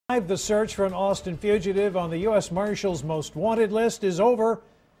The search for an Austin fugitive on the U.S. Marshals Most Wanted list is over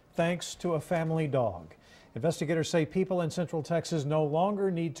thanks to a family dog. Investigators say people in Central Texas no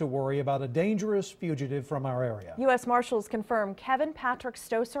longer need to worry about a dangerous fugitive from our area. U.S. Marshals confirm Kevin Patrick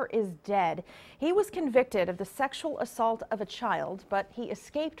Stoeser is dead. He was convicted of the sexual assault of a child, but he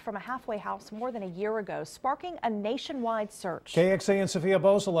escaped from a halfway house more than a year ago, sparking a nationwide search. KXA and Sophia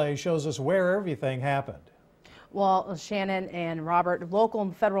Beausoleil shows us where everything happened. Well, Shannon and Robert, local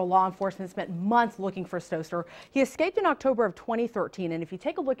and federal law enforcement spent months looking for Stoeser. He escaped in October of 2013, and if you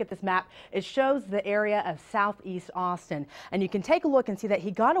take a look at this map, it shows the area of southeast Austin. And you can take a look and see that he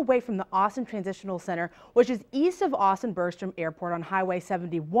got away from the Austin Transitional Center, which is east of Austin Bergstrom Airport on Highway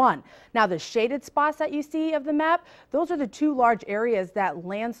 71. Now, the shaded spots that you see of the map, those are the two large areas that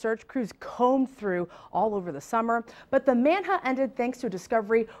land search crews combed through all over the summer. But the manhunt ended thanks to a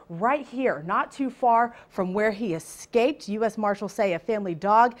discovery right here, not too far from where he escaped. U.S. Marshals say a family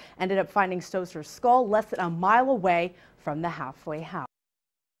dog ended up finding Stoeser's skull less than a mile away from the halfway house.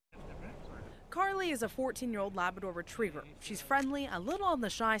 Carly is a 14-year-old Labrador Retriever. She's friendly, a little on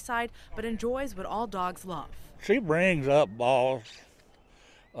the shy side, but enjoys what all dogs love. She brings up balls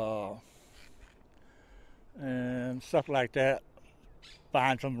and stuff like that.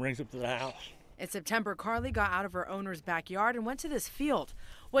 Finds them, brings them to the house. In September, Carly got out of her owner's backyard and went to this field.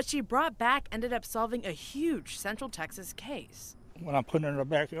 What she brought back ended up solving a huge Central Texas case. When I'm putting her in the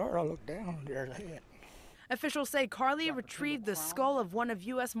backyard, I look down and there's a head. Officials say Carly retrieved the skull of one of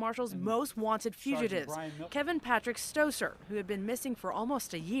U.S. Marshals' most wanted fugitives, Kevin Patrick Stoeser, who had been missing for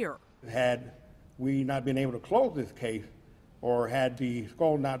almost a year. Had we not been able to close this case, or had the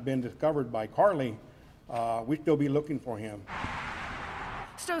skull not been discovered by Carly, we'd still be looking for him.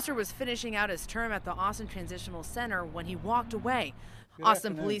 Stoeser was finishing out his term at the Austin Transitional Center when he walked away.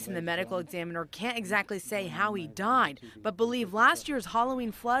 Austin police and the medical examiner can't exactly say how he died, but believe last year's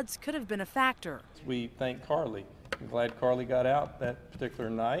Halloween floods could have been a factor. We thank Carly. I'm glad Carly got out that particular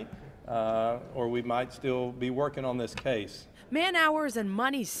night, or we might still be working on this case. Man hours and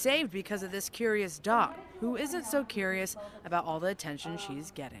money saved because of this curious dog, who isn't so curious about all the attention she's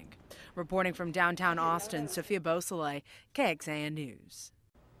getting. Reporting from downtown Austin, Sophia Beausoleil, KXAN News.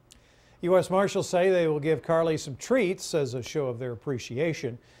 U.S. Marshals say they will give Carly some treats as a show of their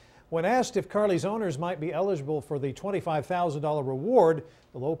appreciation. When asked if Carly's owners might be eligible for the $25,000 reward,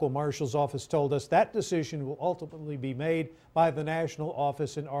 the local marshal's office told us that decision will ultimately be made by the national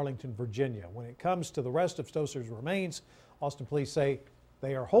office in Arlington, Virginia. When it comes to the rest of Stoeser's remains, Austin police say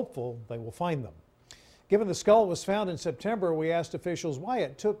they are hopeful they will find them. Given the skull was found in September, we asked officials why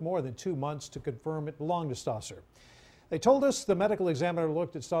it took more than 2 months to confirm it belonged to Stoeser. They told us the medical examiner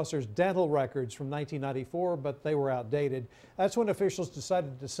looked at Stoeser's dental records from 1994, but they were outdated. That's when officials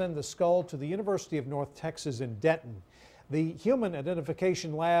decided to send the skull to the University of North Texas in Denton. The Human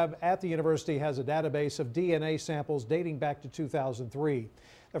Identification Lab at the university has a database of DNA samples dating back to 2003.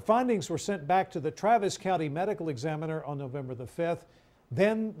 Their findings were sent back to the Travis County Medical Examiner on November the 5th.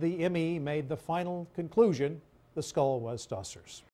 Then the ME made the final conclusion: the skull was Stoeser's.